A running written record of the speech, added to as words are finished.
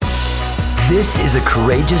This is a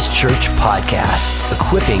Courageous Church podcast,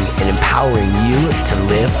 equipping and empowering you to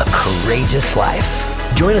live a courageous life.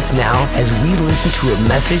 Join us now as we listen to a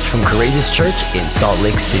message from Courageous Church in Salt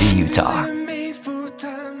Lake City, Utah.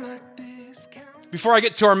 Before I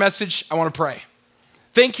get to our message, I want to pray.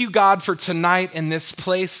 Thank you, God, for tonight in this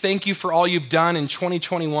place. Thank you for all you've done in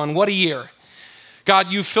 2021. What a year.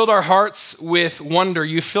 God, you filled our hearts with wonder.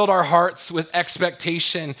 You filled our hearts with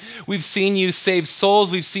expectation. We've seen you save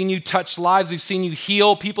souls. We've seen you touch lives. We've seen you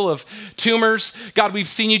heal people of tumors. God, we've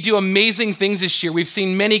seen you do amazing things this year. We've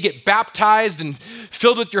seen many get baptized and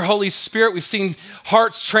filled with your Holy Spirit. We've seen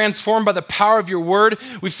hearts transformed by the power of your word.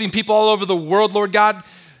 We've seen people all over the world, Lord God,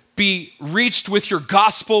 be reached with your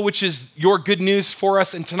gospel, which is your good news for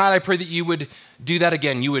us. And tonight I pray that you would do that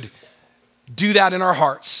again. You would do that in our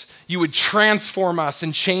hearts. You would transform us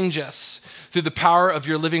and change us through the power of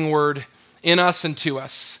your living word in us and to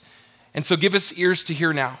us. And so give us ears to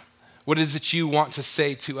hear now. What is it you want to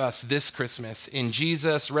say to us this Christmas? In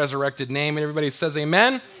Jesus' resurrected name. And everybody says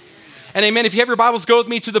amen. And amen. If you have your Bibles, go with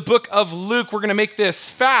me to the book of Luke. We're going to make this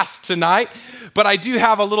fast tonight, but I do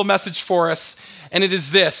have a little message for us, and it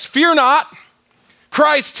is this. Fear not,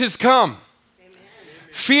 Christ has come. Amen.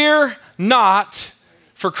 Fear not,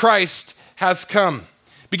 for Christ has come.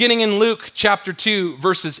 Beginning in Luke chapter 2,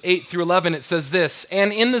 verses 8 through 11, it says this,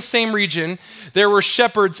 "And in the same region, there were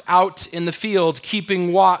shepherds out in the field,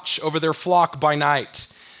 keeping watch over their flock by night.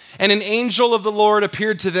 And an angel of the Lord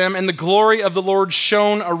appeared to them, and the glory of the Lord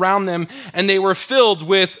shone around them, and they were filled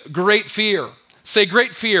with great fear." Say,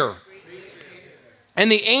 great fear. "And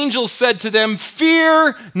the angel said to them,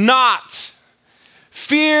 fear not,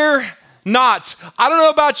 fear not." I don't know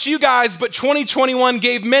about you guys, but 2021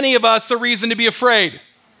 gave many of us a reason to be afraid.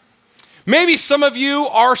 Maybe some of you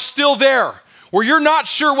are still there, where you're not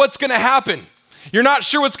sure what's going to happen. You're not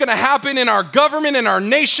sure what's going to happen in our government, in our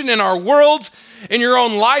nation, in our world, in your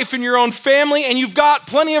own life, in your own family, and you've got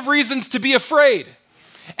plenty of reasons to be afraid.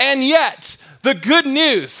 And yet, the good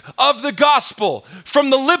news of the gospel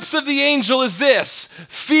from the lips of the angel is this: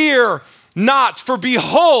 fear not, for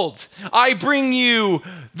behold, I bring you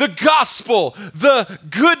the gospel, the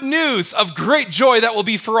good news of great joy that will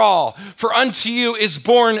be for all. For unto you is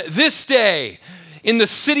born this day in the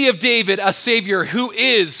city of David a Savior, who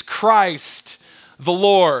is Christ the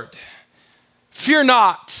Lord. Fear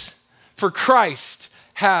not, for Christ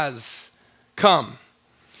has come.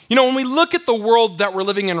 You know, when we look at the world that we're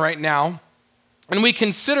living in right now, and we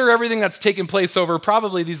consider everything that's taken place over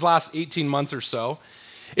probably these last 18 months or so,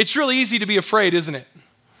 it's really easy to be afraid, isn't it?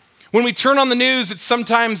 When we turn on the news, it's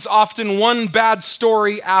sometimes often one bad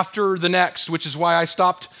story after the next, which is why I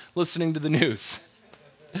stopped listening to the news.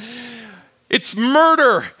 It's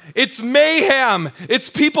murder, it's mayhem, it's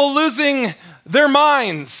people losing their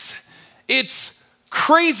minds. It's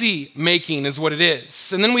crazy making is what it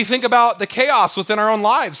is. And then we think about the chaos within our own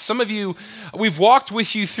lives. Some of you, we've walked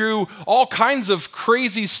with you through all kinds of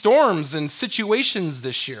crazy storms and situations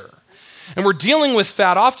this year. And we're dealing with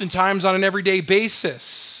that oftentimes on an everyday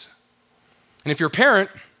basis. And if you're a parent,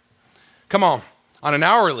 come on an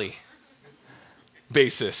hourly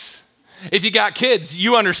basis. If you got kids,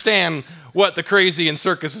 you understand what the crazy and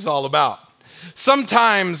circus is all about.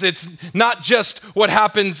 Sometimes it's not just what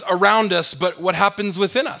happens around us, but what happens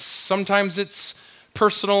within us. Sometimes it's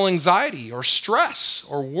personal anxiety or stress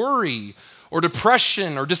or worry or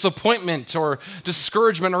depression or disappointment or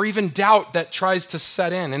discouragement or even doubt that tries to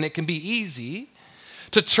set in. And it can be easy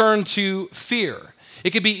to turn to fear.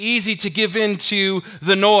 It can be easy to give in to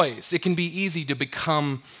the noise. It can be easy to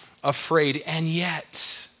become afraid. And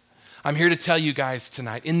yet, I'm here to tell you guys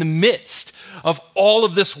tonight, in the midst of all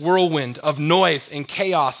of this whirlwind of noise and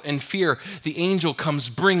chaos and fear, the angel comes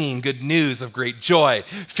bringing good news of great joy.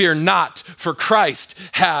 Fear not, for Christ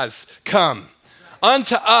has come.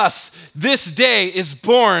 Unto us this day is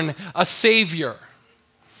born a Savior.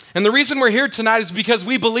 And the reason we're here tonight is because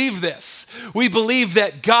we believe this. We believe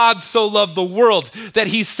that God so loved the world that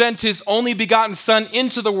he sent his only begotten Son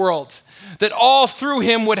into the world, that all through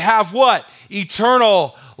him would have what?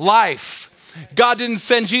 Eternal life. God didn't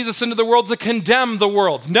send Jesus into the world to condemn the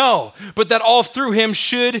world. No, but that all through him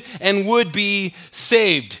should and would be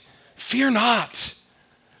saved. Fear not,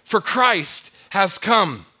 for Christ has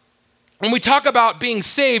come. When we talk about being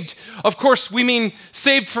saved, of course, we mean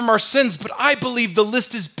saved from our sins, but I believe the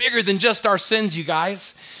list is bigger than just our sins, you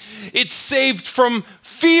guys. It's saved from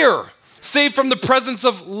fear, saved from the presence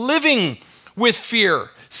of living with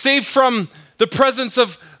fear, saved from the presence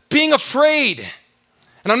of being afraid.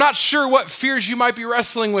 And I'm not sure what fears you might be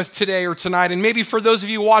wrestling with today or tonight, and maybe for those of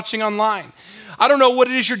you watching online, I don't know what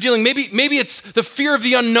it is you're dealing. Maybe it's the fear of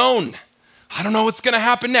the unknown. I don't know what's going to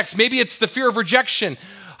happen next. Maybe it's the fear of rejection.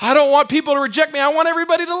 I don't want people to reject me. I want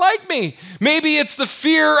everybody to like me. Maybe it's the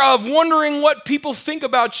fear of wondering what people think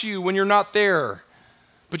about you when you're not there.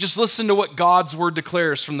 But just listen to what God's word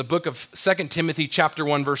declares from the book of 2 Timothy chapter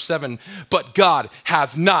 1, verse 7. But God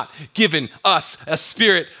has not given us a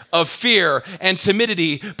spirit of fear and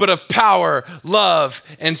timidity, but of power, love,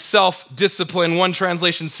 and self-discipline. One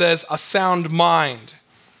translation says, a sound mind.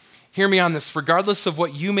 Hear me on this. Regardless of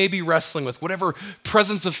what you may be wrestling with, whatever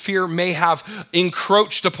presence of fear may have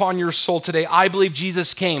encroached upon your soul today, I believe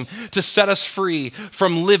Jesus came to set us free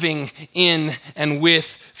from living in and with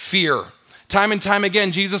fear. Time and time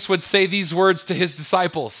again, Jesus would say these words to his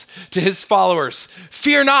disciples, to his followers: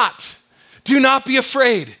 fear not, do not be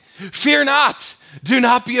afraid. Fear not, do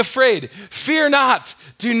not be afraid. Fear not,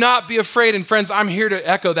 do not be afraid. And friends, I'm here to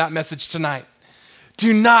echo that message tonight.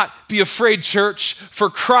 Do not be afraid, church, for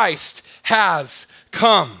Christ has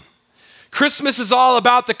come. Christmas is all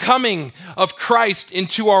about the coming of Christ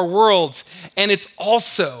into our world, and it's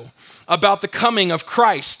also about the coming of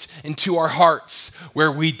Christ into our hearts,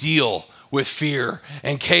 where we deal with fear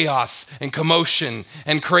and chaos and commotion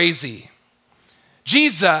and crazy.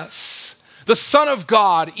 Jesus, the Son of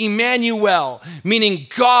God, Emmanuel, meaning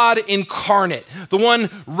God incarnate, the one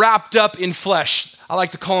wrapped up in flesh. I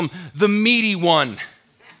like to call him the meaty one,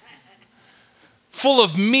 full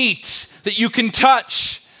of meat that you can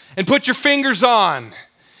touch and put your fingers on.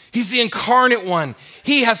 He's the incarnate one.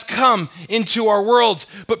 He has come into our world,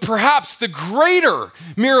 but perhaps the greater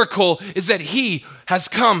miracle is that he has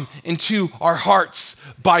come into our hearts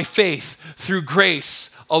by faith through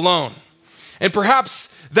grace alone. And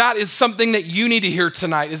perhaps that is something that you need to hear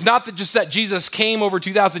tonight. It's not just that Jesus came over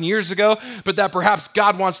 2,000 years ago, but that perhaps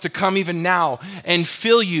God wants to come even now and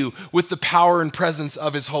fill you with the power and presence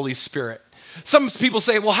of his Holy Spirit. Some people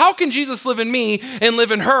say, well, how can Jesus live in me and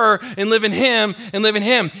live in her and live in him and live in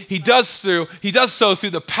him? He does so through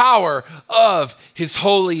the power of his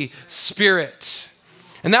Holy Spirit.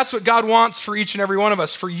 And that's what God wants for each and every one of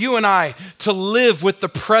us, for you and I to live with the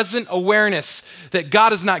present awareness that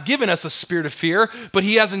God has not given us a spirit of fear, but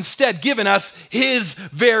he has instead given us his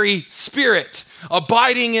very Spirit,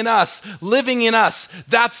 abiding in us, living in us.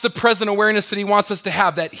 That's the present awareness that he wants us to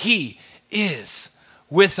have, that he is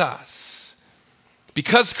with us.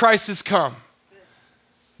 Because Christ has come,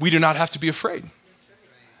 we do not have to be afraid.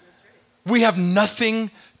 We have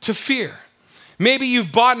nothing to fear. Maybe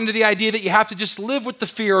you've bought into the idea that you have to just live with the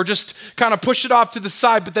fear or just kind of push it off to the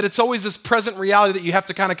side, but that it's always this present reality that you have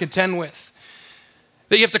to kind of contend with,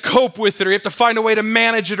 that you have to cope with it, or you have to find a way to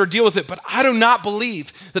manage it or deal with it. But I do not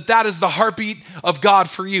believe that that is the heartbeat of God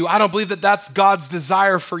for you. I don't believe that that's God's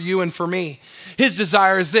desire for you and for me. His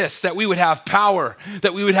desire is this, that we would have power,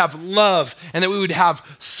 that we would have love, and that we would have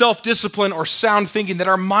self-discipline or sound thinking, that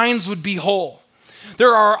our minds would be whole.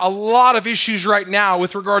 There are a lot of issues right now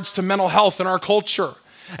with regards to mental health in our culture.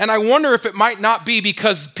 And I wonder if it might not be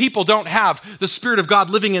because people don't have the Spirit of God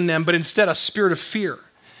living in them, but instead a spirit of fear.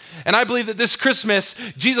 And I believe that this Christmas,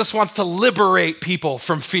 Jesus wants to liberate people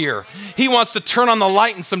from fear. He wants to turn on the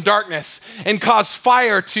light in some darkness and cause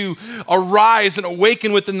fire to arise and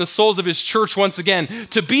awaken within the souls of his church once again,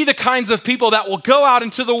 to be the kinds of people that will go out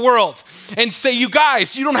into the world and say, you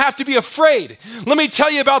guys, you don't have to be afraid. Let me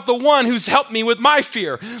tell you about the one who's helped me with my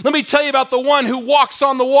fear. Let me tell you about the one who walks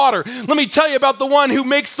on the water. Let me tell you about the one who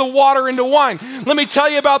makes the water into wine. Let me tell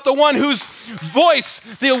you about the one whose voice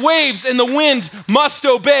the waves and the wind must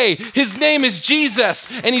obey. His name is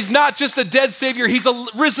Jesus, and he's not just a dead Savior, he's a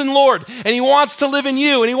risen Lord, and he wants to live in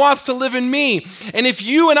you, and he wants to live in me. And if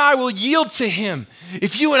you and I will yield to him,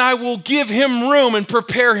 if you and I will give him room and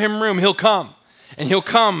prepare him room, he'll come. And he'll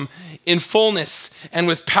come in fullness and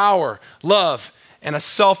with power, love, and a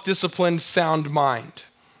self-disciplined, sound mind.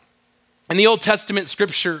 In the Old Testament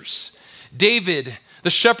scriptures, David, the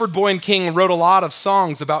shepherd boy and king, wrote a lot of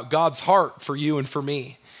songs about God's heart for you and for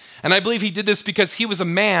me. And I believe he did this because he was a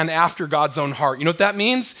man after God's own heart. You know what that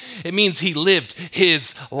means? It means he lived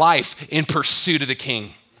his life in pursuit of the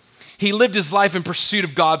king. He lived his life in pursuit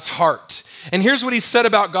of God's heart. And here's what he said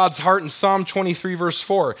about God's heart in Psalm 23, verse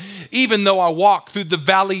 4. Even though I walk through the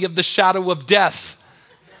valley of the shadow of death,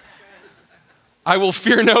 I will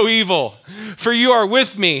fear no evil, for you are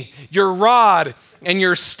with me. Your rod and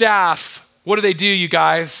your staff, what do, you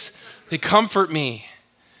guys? They comfort me.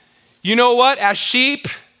 You know what? As sheep,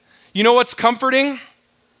 you know what's comforting?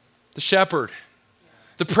 The shepherd.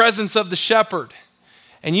 The presence of the shepherd.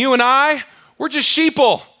 And you and I, we're just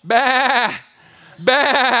sheeple. Bah,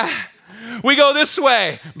 bah. We go this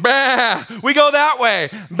way. Bah. We go that way.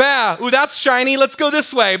 Bah. Ooh, that's shiny. Let's go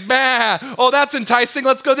this way. Bah. Oh, that's enticing.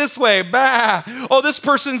 Let's go this way. Bah. Oh, this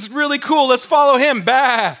person's really cool. Let's follow him.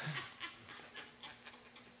 Bah.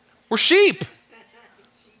 We're sheep.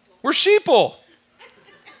 We're sheeple.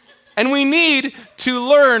 And we need to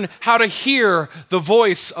learn how to hear the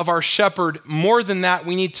voice of our shepherd. More than that,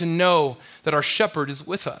 we need to know that our shepherd is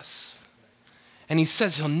with us. And he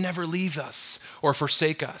says he'll never leave us or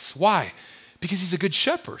forsake us. Why? Because he's a good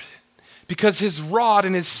shepherd. Because his rod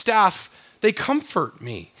and his staff, they comfort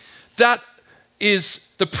me. That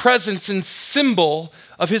is the presence and symbol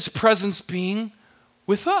of his presence being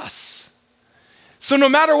with us. So no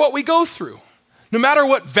matter what we go through, no matter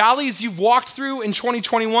what valleys you've walked through in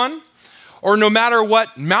 2021, or no matter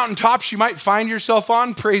what mountaintops you might find yourself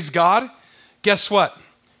on, praise God, guess what?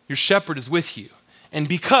 Your shepherd is with you. And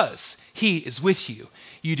because he is with you,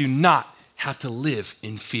 you do not have to live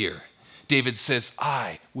in fear. David says,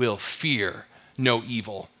 I will fear no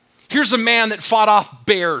evil. Here's a man that fought off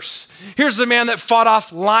bears. Here's a man that fought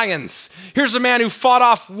off lions. Here's a man who fought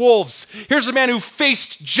off wolves. Here's a man who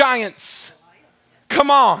faced giants. Come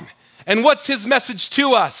on. And what's his message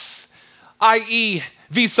to us? I.e.,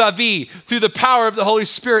 vis-a-vis, through the power of the Holy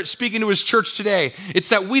Spirit speaking to his church today. It's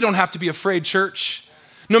that we don't have to be afraid, church.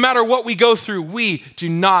 No matter what we go through, we do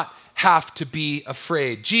not have to be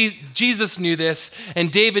afraid. Jesus knew this,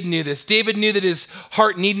 and David knew this. David knew that his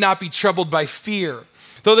heart need not be troubled by fear.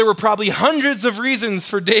 Though there were probably hundreds of reasons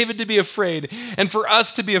for David to be afraid and for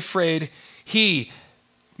us to be afraid, he,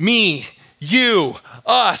 me, you,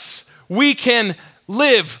 us, we can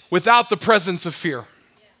live without the presence of fear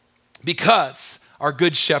because our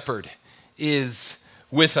good shepherd is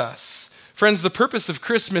with us. Friends, the purpose of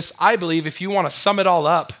Christmas, I believe, if you want to sum it all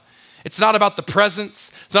up, it's not about the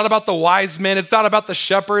presents, it's not about the wise men, it's not about the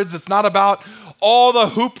shepherds, it's not about all the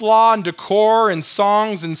hoopla and decor and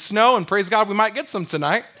songs and snow, and praise God, we might get some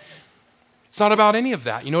tonight. It's not about any of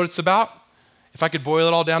that. You know what it's about? If I could boil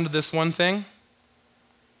it all down to this one thing,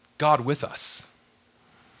 God with us.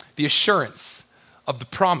 The assurance of the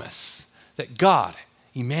promise that God,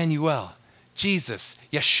 Emmanuel, Jesus,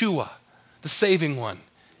 Yeshua, the saving one,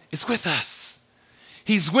 is with us.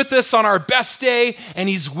 He's with us on our best day, and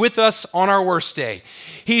he's with us on our worst day.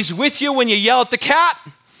 He's with you when you yell at the cat,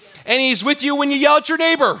 and he's with you when you yell at your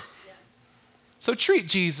neighbor. So treat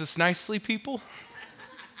Jesus nicely, people.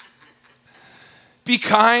 Be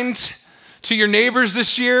kind to your neighbors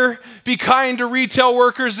this year. Be kind to retail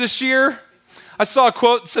workers this year. I saw a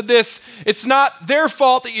quote that said this: it's not their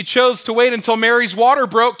fault that you chose to wait until Mary's water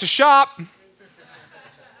broke to shop.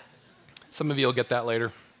 Some of you will get that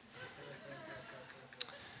later.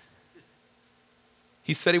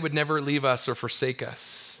 He said he would never leave us or forsake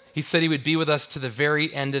us. He said he would be with us to the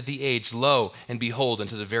very end of the age. Lo, and behold,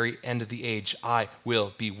 unto the very end of the age, I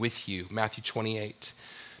will be with you. Matthew 28.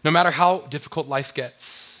 No matter how difficult life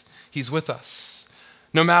gets, he's with us.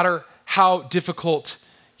 No matter how difficult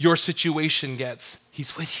your situation gets,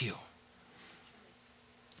 he's with you.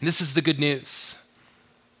 And this is the good news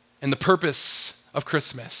and the purpose of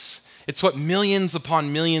Christmas. It's what millions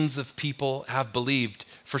upon millions of people have believed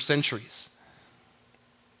for centuries.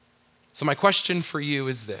 So my question for you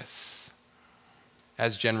is this,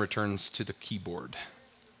 as Jen returns to the keyboard.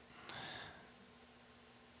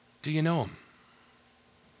 Do you know him?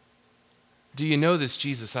 Do you know this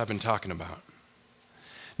Jesus I've been talking about?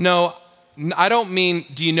 No, I don't mean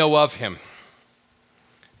do you know of him,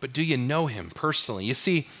 but do you know him personally? You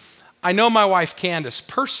see, I know my wife Candace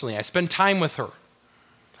personally. I spend time with her.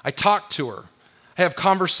 I talk to her. I have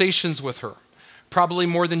conversations with her, probably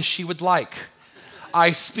more than she would like.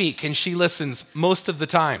 I speak and she listens most of the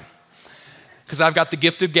time because I've got the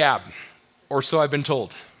gift of gab, or so I've been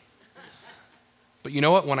told. But you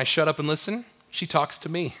know what? When I shut up and listen, she talks to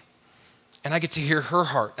me. And I get to hear her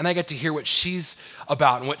heart, and I get to hear what she's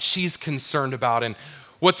about and what she's concerned about and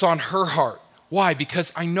what's on her heart. Why?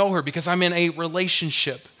 Because I know her, because I'm in a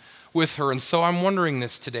relationship with her. And so I'm wondering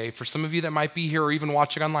this today for some of you that might be here or even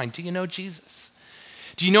watching online. Do you know Jesus?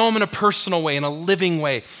 Do you know him in a personal way, in a living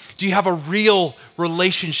way? Do you have a real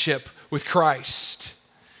relationship with Christ?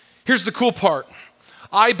 Here's the cool part.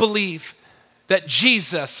 I believe that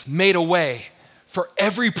Jesus made a way for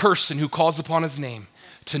every person who calls upon his name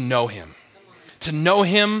to know him. To know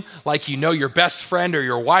him like you know your best friend or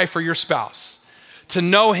your wife or your spouse. To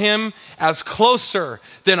know him as closer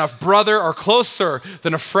than a brother or closer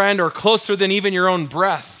than a friend or closer than even your own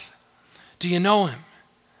breath. Do you know him?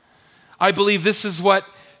 I believe this is what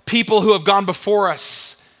people who have gone before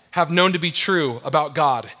us have known to be true about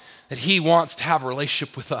God, that he wants to have a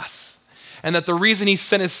relationship with us. and that the reason he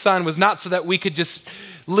sent his son was not so that we could just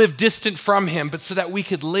live distant from him, but so that we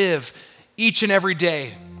could live each and every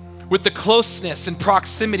day with the closeness and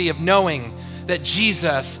proximity of knowing that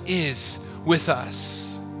Jesus is with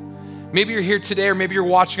us. Maybe you're here today, or maybe you're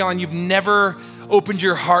watching online, you've never opened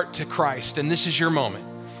your heart to Christ, and this is your moment.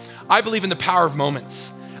 I believe in the power of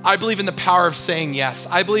moments. I believe in the power of saying yes.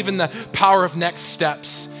 I believe in the power of next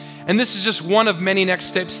steps. And this is just one of many next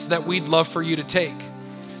steps that we'd love for you to take,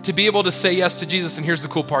 to be able to say yes to Jesus. And here's the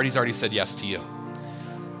cool part, he's already said yes to you.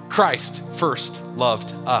 Christ first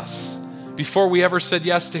loved us. Before we ever said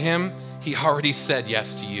yes to him, he already said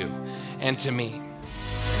yes to you and to me.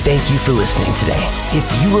 Thank you for listening today.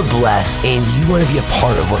 If you were blessed and you want to be a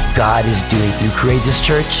part of what God is doing through Courageous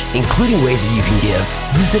Church, including ways that you can give,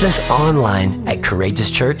 visit us online at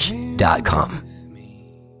courageouschurch.com.